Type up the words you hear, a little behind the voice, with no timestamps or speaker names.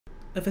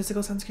A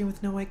physical sunscreen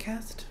with no white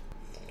cast?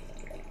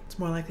 It's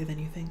more likely than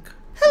you think.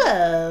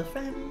 Hello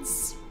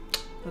friends!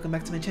 Welcome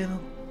back to my channel.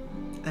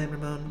 I'm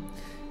Ramon.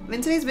 And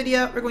in today's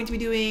video, we're going to be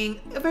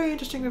doing a very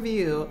interesting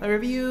review. A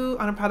review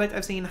on a product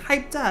I've seen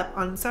hyped up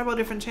on several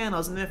different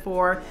channels, and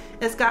therefore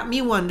it's got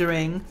me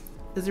wondering,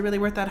 is it really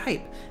worth that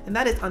hype? And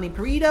that is on the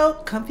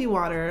Purito Comfy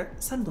Water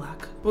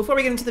Sunblock. Before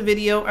we get into the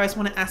video, I just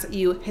want to ask that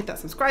you hit that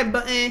subscribe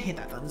button, hit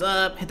that thumbs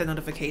up, hit that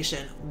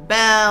notification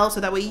bell,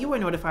 so that way you are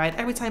notified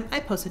every time I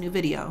post a new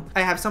video.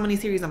 I have so many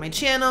series on my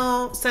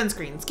channel,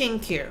 sunscreen,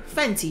 skincare,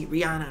 Fenty,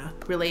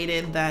 Rihanna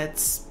related,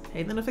 that's,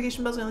 hey, the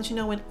notification bell's gonna let you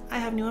know when I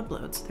have new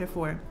uploads.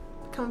 Therefore,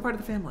 become a part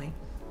of the family.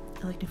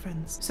 I like new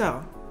friends.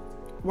 So,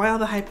 why all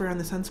the hype around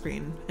the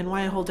sunscreen? And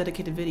why a whole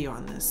dedicated video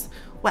on this?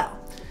 Well,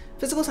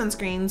 physical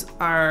sunscreens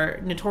are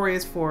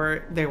notorious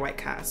for their white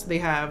cast. They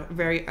have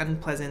very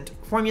unpleasant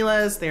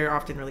formulas. They're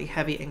often really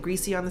heavy and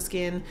greasy on the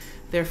skin.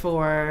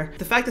 Therefore,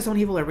 the fact that so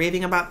many people are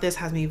raving about this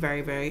has me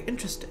very, very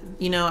interested.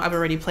 You know, I've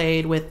already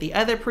played with the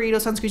other Purito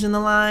sunscreens in the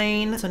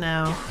line, so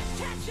now I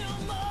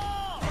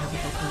have the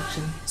whole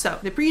collection. So,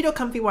 the Purito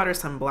Comfy Water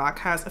Sunblock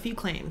has a few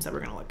claims that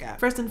we're gonna look at.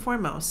 First and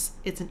foremost,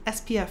 it's an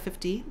SPF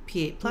 50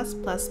 PA+++++.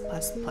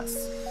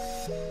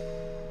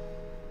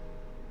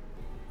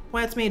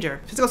 Why it's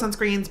major. Physical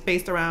sunscreens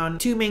based around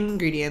two main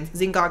ingredients,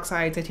 zinc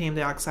oxide, titanium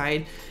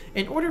dioxide.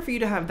 In order for you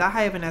to have that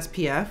high of an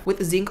SPF,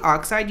 with zinc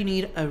oxide, you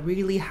need a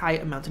really high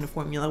amount in a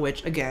formula,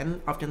 which again,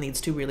 often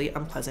leads to really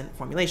unpleasant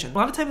formulation. A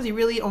lot of times you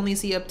really only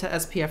see up to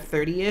SPF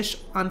 30-ish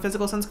on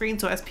physical sunscreen,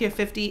 so SPF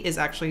 50 is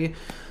actually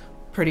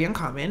pretty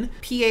uncommon.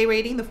 PA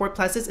rating, the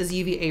 4+ is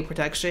UVA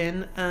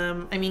protection.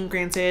 I mean,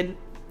 granted,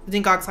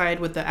 zinc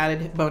oxide with the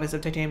added bonus of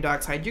titanium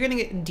dioxide, you're gonna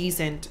get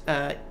decent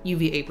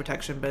UVA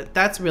protection, but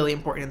that's really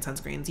important in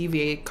sunscreens.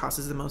 UVA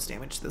causes the most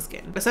damage to the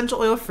skin.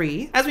 Essential oil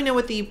free. As we know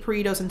with the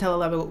Purito Telltale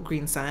Level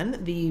Green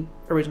Sun, the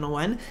original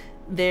one,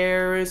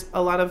 there's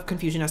a lot of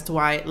confusion as to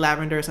why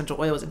lavender essential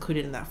oil was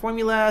included in that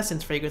formula,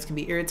 since fragrance can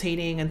be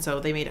irritating, and so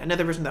they made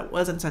another version that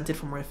was unscented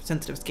for more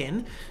sensitive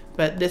skin,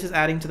 but this is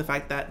adding to the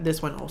fact that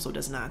this one also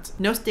does not.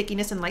 No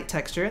stickiness and light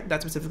texture,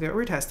 that's specifically what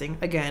we're testing.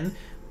 Again,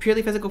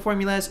 purely physical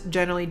formulas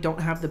generally don't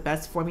have the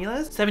best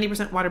formulas.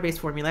 70% water-based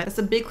formula. That's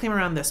a big claim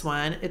around this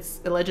one. It's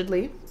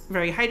allegedly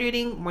very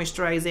hydrating,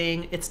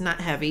 moisturizing, it's not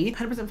heavy,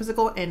 100%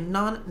 physical, and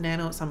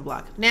non-nano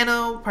sunblock.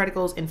 Nano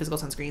particles in physical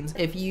sunscreens.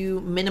 If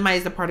you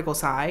minimize the particle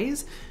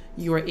size,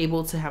 you are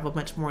able to have a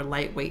much more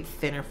lightweight,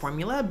 thinner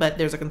formula, but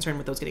there's a concern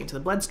with those getting to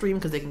the bloodstream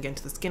because they can get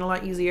into the skin a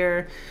lot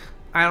easier.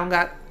 I don't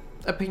got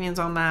opinions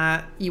on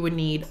that. You would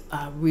need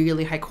a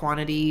really high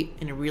quantity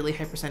and a really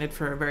high percentage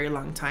for a very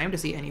long time to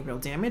see any real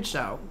damage,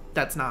 so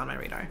that's not on my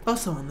radar.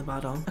 Also on the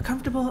bottle, a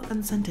comfortable,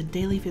 unscented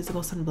daily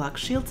physical sunblock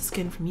shields the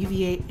skin from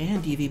UVA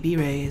and UVB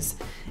rays.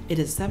 It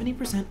is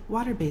 70%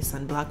 water-based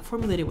sunblock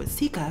formulated with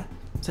Cica,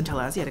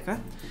 Centella asiatica,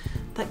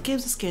 that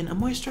gives the skin a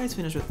moisturized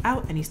finish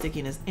without any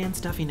stickiness and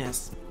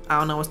stuffiness. I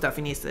don't know what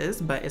stuffiness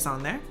is, but it's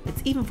on there.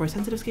 It's even for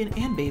sensitive skin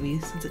and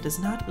babies since it does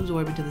not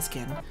absorb into the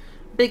skin.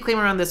 Big claim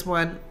around this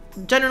one.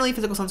 Generally,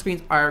 physical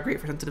sunscreens are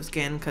great for sensitive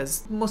skin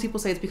because most people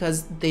say it's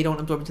because they don't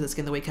absorb into the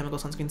skin the way chemical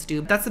sunscreens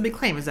do. That's the big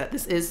claim, is that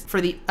this is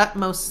for the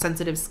utmost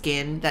sensitive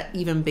skin that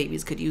even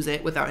babies could use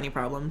it without any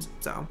problems.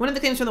 So one of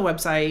the claims from the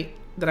website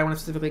that I want to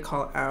specifically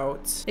call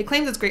out, it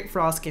claims it's great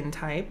for all skin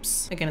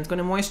types. Again, it's going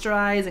to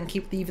moisturize and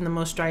keep even the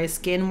most driest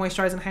skin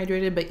moisturized and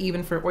hydrated, but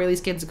even for oily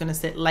skin, it's going to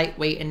sit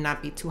lightweight and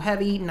not be too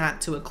heavy,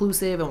 not too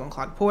occlusive, it won't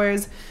clog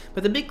pores.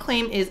 But the big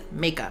claim is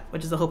makeup,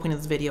 which is the whole point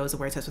of this video, is a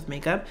wear test with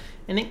makeup.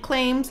 And it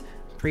claims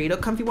Purito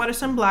Comfy Water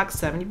Sunblock,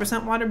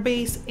 70%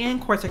 water-based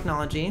and core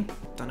technology,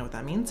 don't know what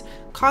that means,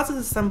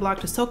 causes the sunblock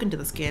to soak into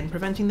the skin,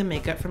 preventing the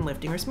makeup from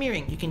lifting or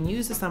smearing. You can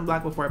use the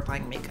sunblock before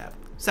applying makeup.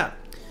 So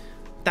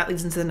that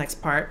leads into the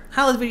next part,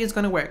 how this video is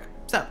going to work.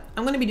 So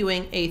I'm going to be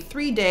doing a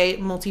 3-day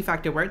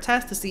multi-factor wear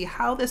test to see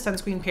how this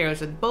sunscreen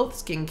pairs with both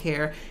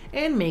skincare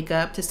and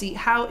makeup, to see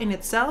how in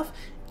itself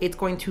it's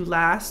going to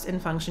last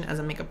and function as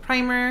a makeup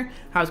primer,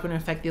 how it's going to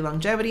affect the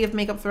longevity of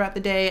makeup throughout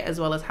the day, as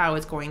well as how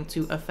it's going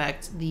to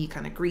affect the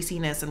kind of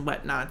greasiness and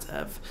whatnot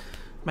of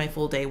my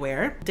full day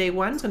wear. Day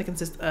 1 is going to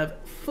consist of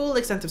full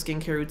extensive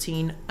skincare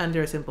routine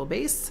under a simple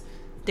base.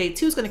 Day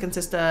 2 is going to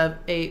consist of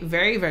a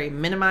very, very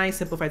minimized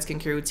simplified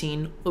skincare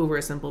routine over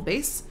a simple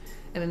base.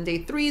 And then day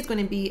 3 is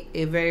going to be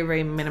a very,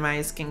 very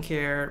minimized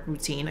skincare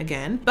routine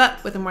again,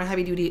 but with a more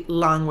heavy duty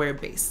long wear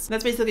base.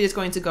 That's basically just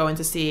going to go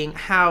into seeing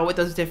how with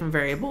those different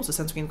variables, the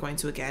sunscreen is going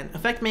to again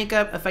affect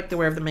makeup, affect the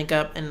wear of the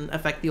makeup, and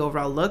affect the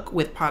overall look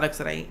with products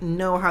that I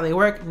know how they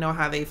work, know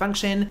how they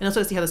function, and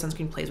also to see how the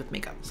sunscreen plays with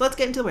makeup. So let's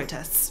get into the wear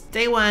tests.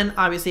 Day 1,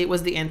 obviously,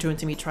 was the intro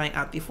into me trying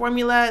out the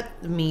formula,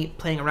 me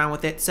playing around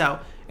with it. So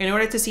in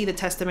order to see the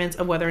testaments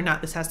of whether or not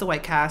this has the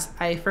white cast,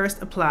 I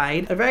first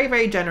applied a very,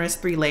 very generous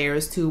 3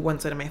 layers to one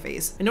side of my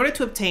face. In order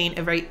to obtain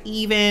a very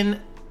even,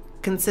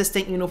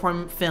 consistent,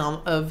 uniform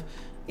film of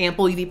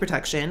ample UV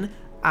protection,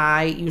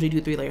 I usually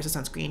do 3 layers of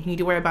sunscreen. You need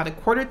to wear about a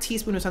 1/4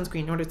 teaspoon of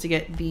sunscreen in order to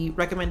get the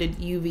recommended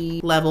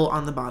UV level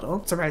on the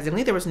bottle.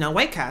 Surprisingly, there was no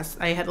white cast.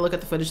 I had to look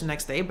at the footage the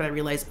next day, but I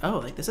realized, oh,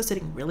 like this is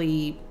sitting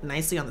really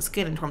nicely on the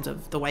skin in terms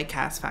of the white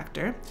cast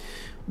factor.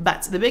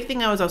 But the big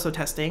thing I was also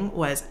testing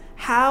was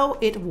how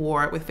it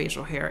wore with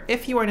facial hair.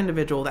 If you are an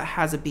individual that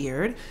has a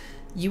beard,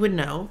 you would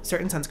know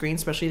certain sunscreens,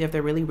 especially if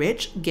they're really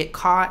rich, get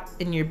caught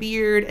in your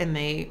beard and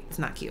it's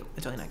not cute.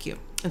 It's really not cute.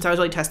 And so I was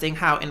really testing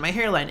how in my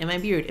hairline, in my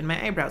beard, in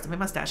my eyebrows, in my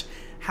mustache,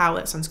 how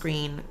that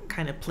sunscreen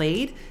kind of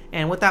played.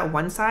 And with that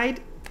one side,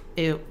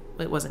 it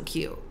wasn't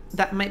cute.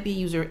 That might be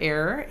user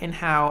error in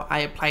how I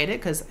applied it,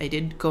 because I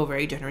did go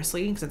very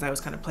generously since I was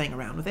kind of playing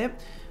around with it,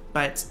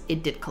 but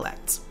it did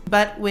collect.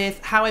 But with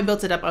how I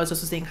built it up, I was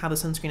also seeing how the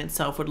sunscreen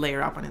itself would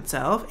layer up on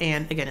itself.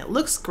 And again, it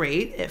looks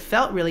great. It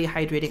felt really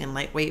hydrating and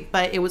lightweight,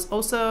 but it was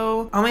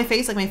also on my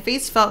face, like my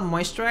face felt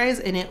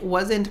moisturized and it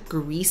wasn't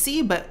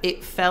greasy, but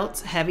it felt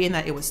heavy in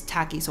that it was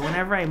tacky. So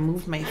whenever I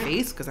moved my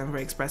face, because I'm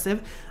very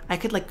expressive, I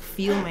could like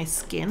feel my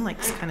skin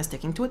like kind of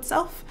sticking to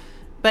itself.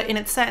 But in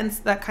its sense,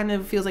 that kind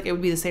of feels like it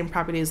would be the same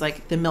property as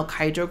like the Milk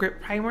Hydro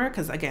Grip Primer,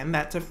 because again,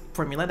 that's a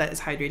formula that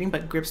is hydrating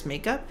but grips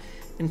makeup.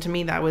 And to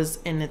me, that was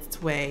in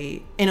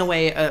a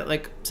way, a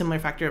like similar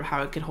factor of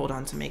how it could hold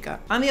on to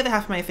makeup. On the other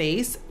half of my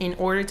face, in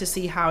order to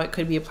see how it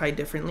could be applied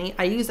differently,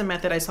 I used a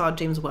method I saw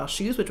James Welch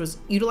use, which was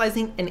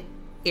utilizing an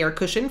air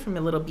cushion from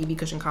a little BB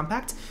cushion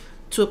compact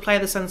to apply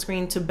the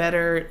sunscreen to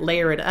better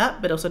layer it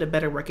up, but also to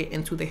better work it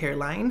into the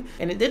hairline.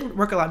 And it did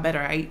work a lot better.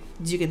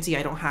 As you can see,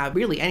 I don't have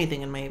really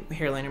anything in my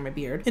hairline or my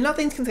beard. And all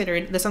things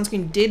considered, the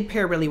sunscreen did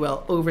pair really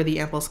well over the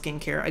ample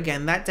skincare.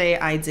 Again, that day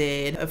I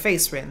did a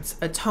face rinse,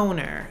 a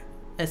toner,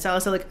 a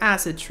salicylic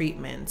acid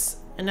treatment,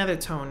 another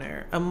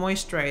toner, a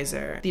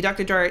moisturizer, the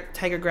Dr. Jart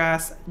Tiger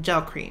Grass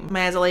gel cream,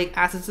 my azelaic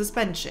acid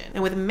suspension.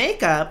 And with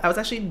makeup, I was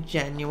actually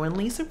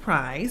genuinely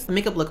surprised. The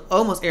makeup looked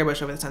almost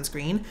airbrushed over the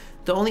sunscreen.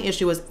 The only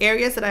issue was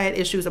areas that I had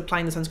issues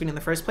applying the sunscreen in the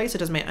first place,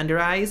 such as my under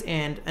eyes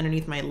and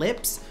underneath my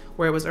lips,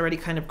 where it was already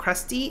kind of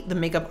crusty. The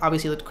makeup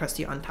obviously looked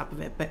crusty on top of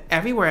it, but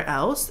everywhere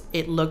else,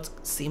 it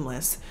looked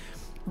seamless.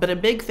 But a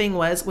big thing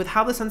was with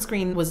how the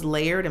sunscreen was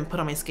layered and put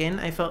on my skin,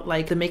 I felt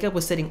like the makeup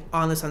was sitting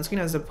on the sunscreen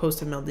as opposed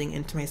to melting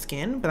into my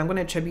skin. But I'm going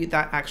to attribute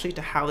that actually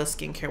to how the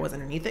skincare was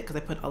underneath it, because I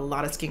put a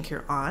lot of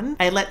skincare on.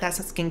 I let that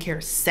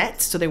skincare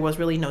set, so there was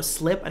really no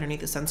slip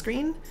underneath the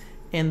sunscreen,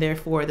 and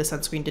therefore the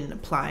sunscreen didn't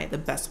apply the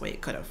best way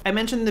it could have. I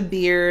mentioned the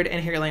beard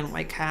and hairline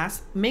white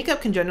cast.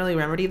 Makeup can generally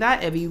remedy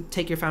that if you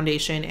take your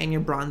foundation and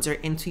your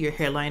bronzer into your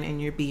hairline and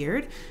your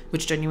beard,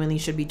 which genuinely you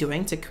should be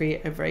doing to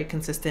create a very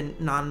consistent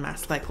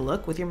non-mask-like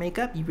look with your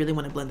makeup. You really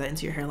want to blend that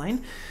into your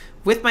hairline.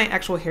 With my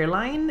actual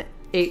hairline,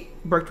 it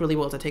worked really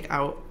well to take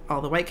out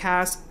all the white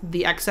cast.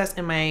 The excess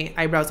in my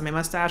eyebrows and my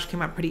mustache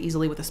came out pretty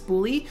easily with a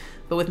spoolie,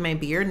 but with my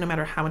beard, no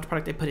matter how much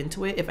product I put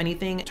into it, if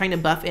anything, trying to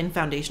buff in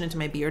foundation into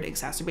my beard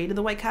exacerbated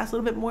the white cast a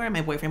little bit more, and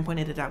my boyfriend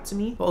pointed it out to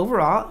me. But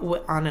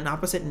overall, on an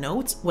opposite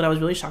note, what I was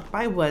really shocked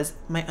by was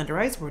my under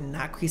eyes were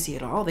not creasy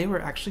at all. They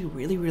were actually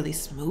really, really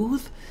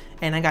smooth,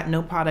 and I got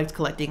no product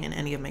collecting in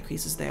any of my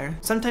creases there.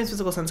 Sometimes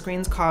physical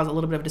sunscreens cause a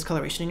little bit of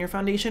discoloration in your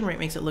foundation where it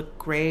makes it look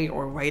gray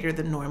or whiter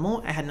than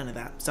normal. I had none of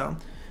that. So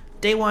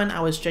day one, I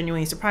was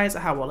genuinely surprised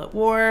at how well it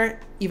wore,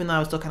 even though I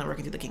was still kind of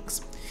working through the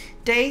kinks.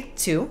 Day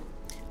two,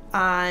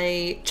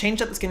 I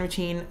changed up the skin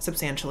routine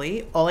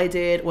substantially. All I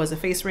did was a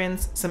face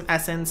rinse, some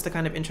essence to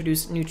kind of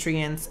introduce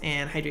nutrients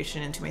and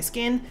hydration into my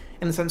skin,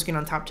 and the sunscreen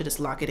on top to just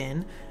lock it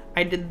in.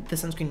 I did the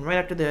sunscreen right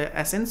after the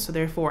essence, so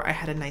therefore I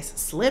had a nice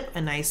slip,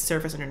 a nice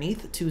surface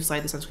underneath to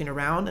slide the sunscreen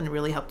around, and it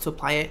really helped to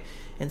apply it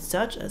in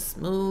such a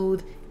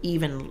smooth,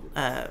 even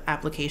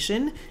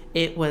application.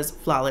 It was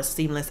flawless,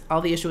 seamless.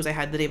 All the issues I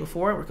had the day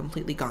before were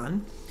completely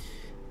gone.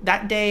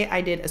 That day I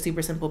did a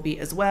super simple beat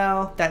as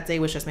well. That day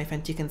was just my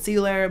Fenty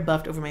concealer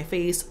buffed over my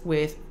face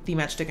with the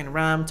Matchstick and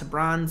Rum to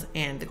bronze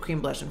and the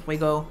cream blush and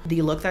Fuego.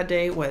 The look that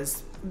day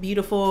was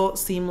beautiful,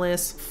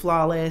 seamless,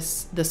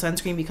 flawless. The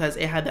sunscreen, because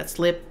it had that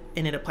slip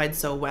and it applied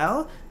so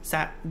well,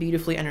 sat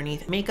beautifully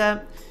underneath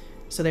makeup.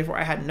 So therefore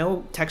I had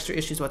no texture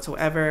issues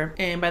whatsoever.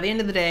 And by the end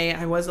of the day,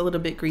 I was a little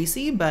bit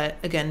greasy, but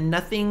again,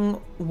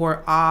 nothing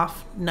wore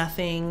off,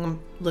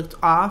 nothing looked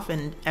off,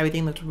 and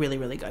everything looked really,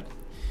 really good.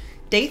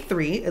 Day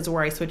three is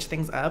where I switched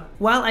things up.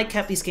 While I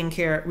kept the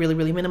skincare really,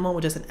 really minimal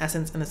with just an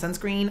essence and a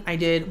sunscreen, I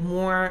did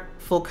more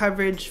full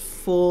coverage,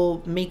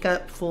 full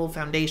makeup, full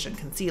foundation,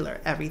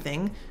 concealer,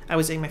 everything. I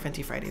was doing my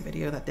Fenty Friday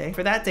video that day.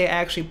 For that day, I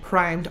actually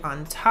primed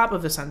on top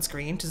of the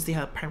sunscreen to see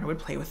how primer would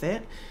play with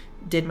it.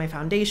 Did my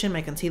foundation,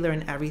 my concealer,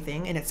 and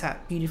everything, and it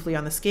sat beautifully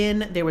on the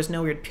skin. There was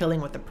no weird peeling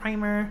with the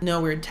primer,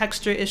 no weird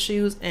texture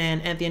issues,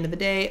 and at the end of the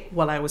day,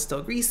 while I was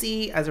still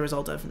greasy as a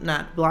result of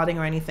not blotting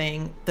or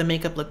anything, the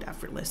makeup looked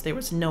effortless. There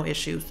was no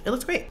issues. It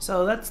looks great.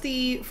 So that's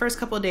the first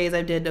couple of days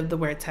I did of the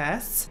wear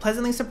tests.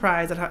 Pleasantly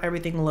surprised at how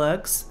everything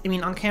looks. I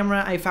mean, on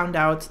camera, I found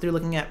out through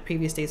looking at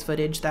previous days'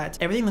 footage that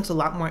everything looks a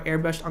lot more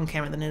airbrushed on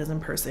camera than it is in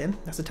person.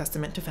 That's a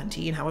testament to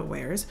Fenty and how it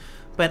wears.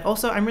 But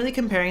also, I'm really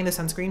comparing the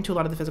sunscreen to a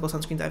lot of the physical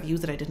sunscreens I've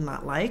used that I did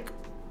not like.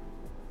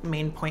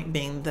 Main point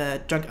being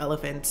the Drunk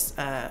Elephant's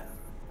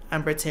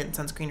umber tint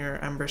sunscreen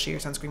or umber sheer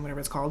sunscreen, whatever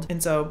it's called.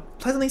 And so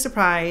pleasantly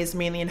surprised,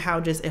 mainly in how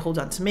just it holds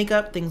on to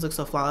makeup. Things look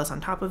so flawless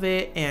on top of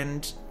it,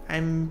 and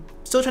I'm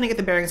still trying to get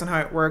the bearings on how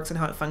it works and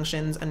how it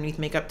functions underneath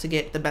makeup to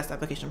get the best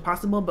application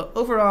possible, but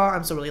overall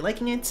I'm still really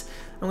liking it.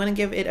 I'm gonna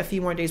give it a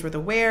few more days worth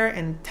of wear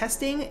and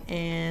testing,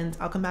 and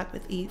I'll come back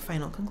with a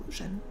final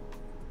conclusion.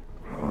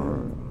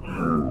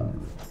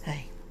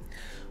 Hi.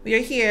 We are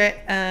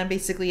here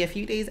basically a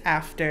few days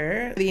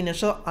after the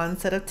initial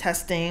onset of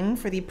testing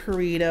for the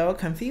Purito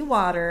Comfy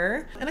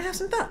Water, and I have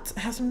some thoughts,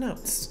 I have some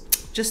notes.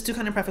 Just to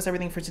kind of preface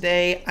everything for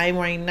today, I'm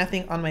wearing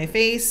nothing on my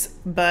face,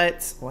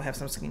 but, well, I have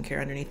some skincare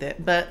underneath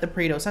it, but the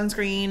Purito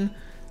sunscreen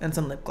and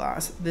some lip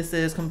gloss. This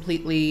is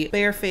completely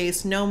bare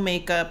face, no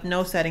makeup,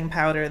 no setting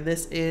powder.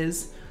 This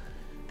is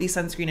the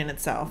sunscreen in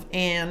itself.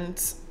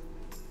 And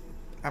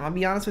I'm gonna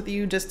be honest with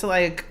you, just to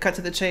like cut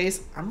to the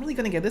chase, I'm really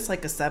gonna give this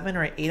like a 7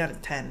 or an 8 out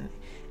of 10.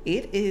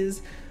 It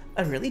is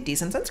a really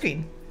decent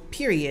sunscreen,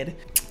 period.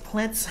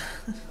 Let's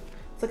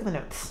look at the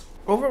notes.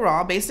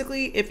 Overall,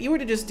 basically, if you were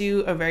to just do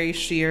a very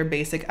sheer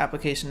basic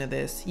application of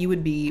this, you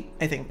would be,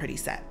 I think, pretty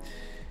set.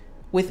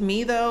 With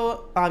me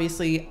though,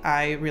 obviously,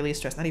 I really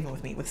stress, not even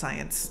with me, with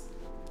science,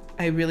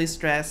 I really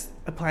stress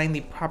applying the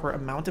proper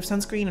amount of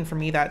sunscreen. And for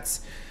me,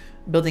 that's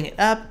building it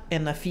up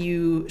in a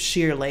few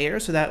sheer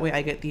layers. So that way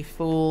I get the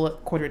full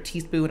 1/4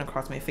 teaspoon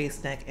across my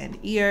face, neck, and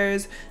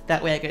ears.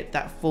 That way I get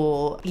that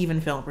full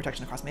even film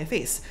protection across my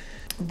face.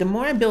 The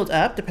more I build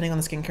up, depending on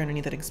the skincare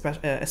underneath it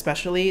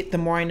especially, the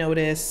more I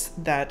notice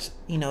that,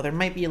 you know, there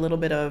might be a little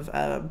bit of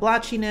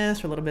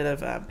blotchiness or a little bit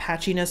of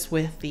patchiness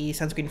with the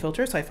sunscreen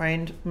filter. So I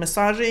find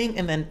massaging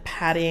and then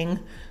patting,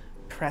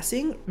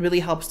 pressing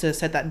really helps to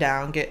set that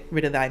down, get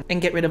rid of that,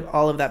 and get rid of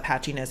all of that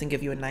patchiness and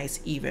give you a nice,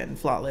 even,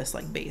 flawless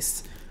like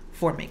base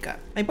for makeup.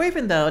 My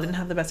boyfriend though didn't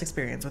have the best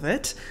experience with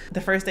it.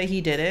 The first day he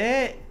did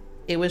it,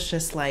 it was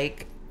just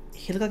like,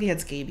 he looked like he had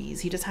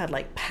scabies. He just had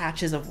like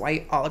patches of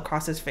white all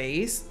across his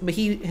face, but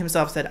he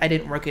himself said, I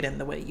didn't work it in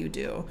the way you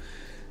do.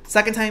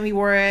 Second time he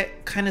wore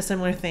it, kind of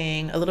similar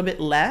thing, a little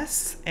bit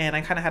less, and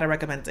I kind of had to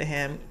recommend to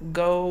him,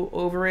 go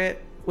over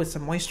it with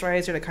some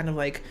moisturizer to kind of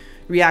like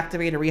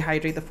reactivate or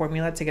rehydrate the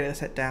formula to get it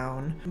set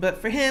down.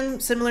 But for him,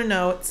 similar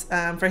notes.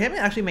 For him, it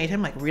actually made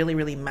him like really,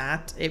 really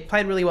matte. It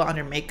applied really well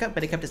under makeup,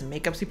 but it kept his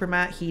makeup super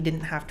matte. He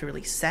didn't have to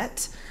really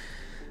set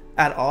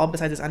at all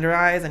besides his under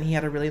eyes, and he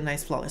had a really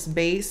nice flawless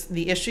base.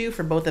 The issue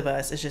for both of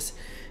us is just,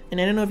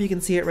 and I don't know if you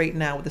can see it right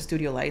now with the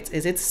studio lights,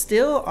 is it's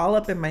still all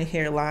up in my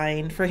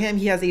hairline. For him,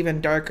 he has even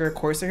darker,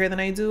 coarser hair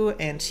than I do,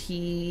 and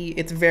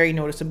it's very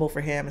noticeable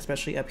for him,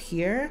 especially up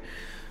here.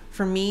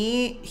 For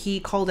me,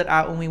 he called it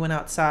out when we went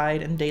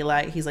outside in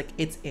daylight. He's like,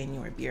 it's in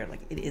your beard.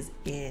 Like, it is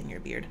in your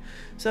beard.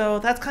 So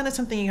that's kind of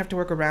something you have to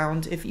work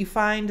around. If you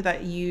find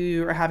that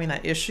you are having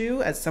that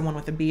issue as someone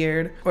with a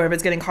beard, or if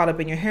it's getting caught up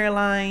in your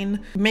hairline,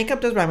 makeup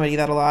does remedy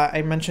that a lot.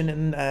 I mentioned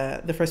in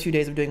the first few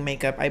days of doing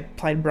makeup, I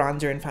applied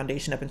bronzer and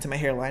foundation up into my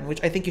hairline,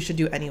 which I think you should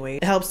do anyway.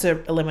 It helps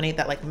to eliminate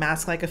that like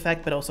mask-like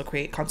effect, but also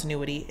create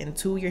continuity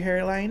into your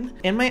hairline.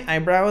 In my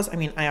eyebrows, I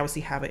mean, I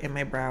obviously have it in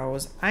my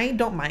brows. I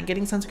don't mind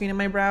getting sunscreen in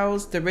my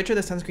brows. The richer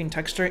the sunscreen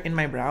texture in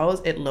my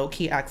brows, it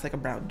low-key acts like a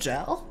brow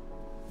gel.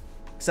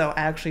 So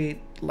I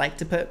actually like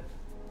to put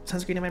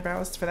sunscreen in my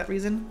brows for that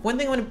reason. One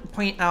thing I want to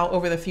point out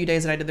over the few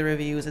days that I did the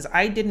reviews is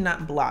I did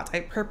not blot. I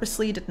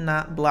purposely did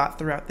not blot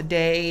throughout the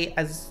day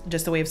as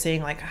just a way of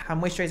saying like how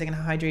moisturizing and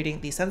how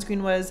hydrating the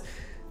sunscreen was,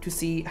 to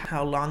see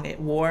how long it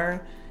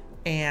wore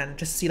and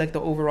just see like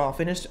the overall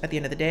finish at the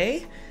end of the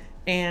day.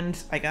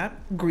 And I got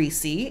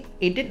greasy.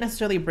 It didn't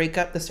necessarily break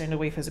up the standard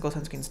way physical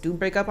sunscreens do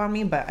break up on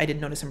me, but I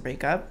did notice some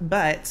breakup.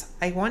 But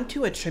I want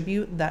to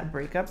attribute that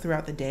breakup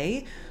throughout the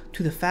day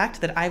to the fact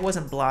that I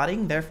wasn't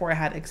blotting, therefore I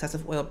had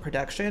excessive oil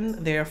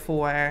production,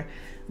 therefore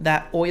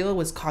that oil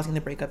was causing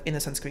the breakup in the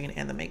sunscreen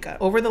and the makeup.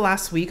 Over the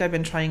last week I've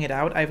been trying it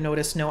out. I've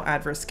noticed no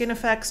adverse skin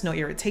effects, no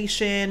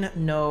irritation,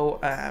 no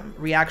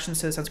reactions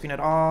to the sunscreen at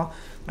all.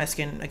 My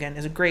skin, again,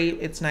 is great.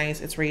 It's nice,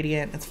 it's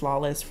radiant, it's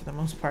flawless for the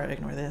most part.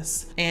 Ignore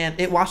this. And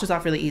it washes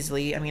off really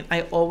easily. I mean,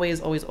 I always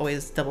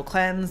double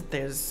cleanse.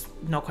 There's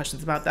no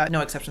questions about that,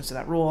 no exceptions to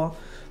that rule.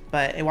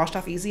 But it washed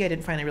off easy. I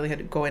didn't find I really had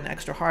to go in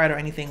extra hard or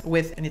anything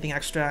with anything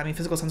extra. I mean,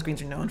 physical sunscreens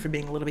are known for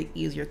being a little bit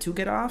easier to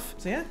get off.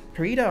 So yeah,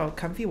 Purito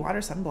Comfy Water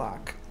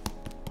Sunblock.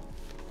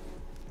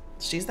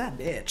 She's that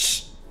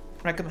bitch.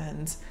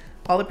 Recommend.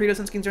 All the Purito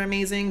sunscreens are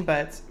amazing,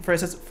 but for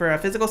a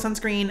physical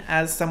sunscreen,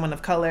 as someone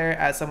of color,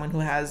 as someone who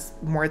has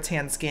more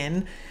tan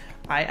skin,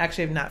 I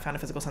actually have not found a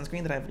physical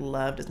sunscreen that I've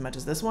loved as much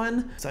as this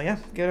one. So yeah,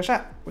 give it a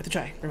shot. Worth a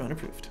try. Remote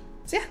approved.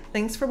 So yeah,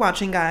 thanks for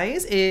watching,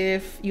 guys.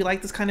 If you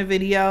like this kind of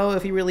video,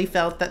 if you really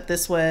felt that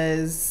this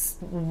was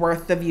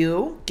worth the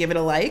view, give it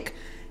a like.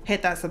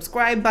 Hit that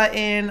subscribe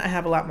button. I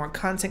have a lot more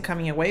content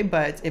coming your way,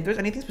 but if there's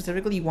anything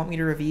specifically you want me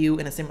to review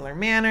in a similar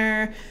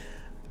manner,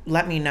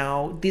 let me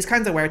know. These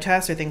kinds of wear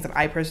tests are things that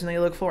I personally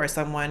look for as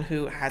someone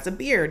who has a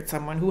beard,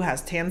 someone who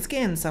has tan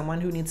skin,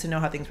 someone who needs to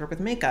know how things work with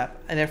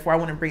makeup. And therefore I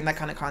want to bring that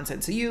kind of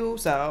content to you.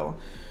 So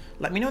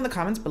let me know in the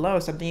comments below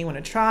something you want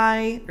to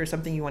try or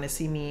something you want to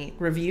see me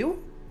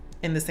review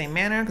in the same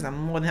manner, because I'm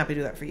more than happy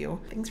to do that for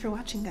you. Thanks for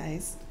watching,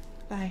 guys.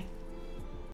 Bye.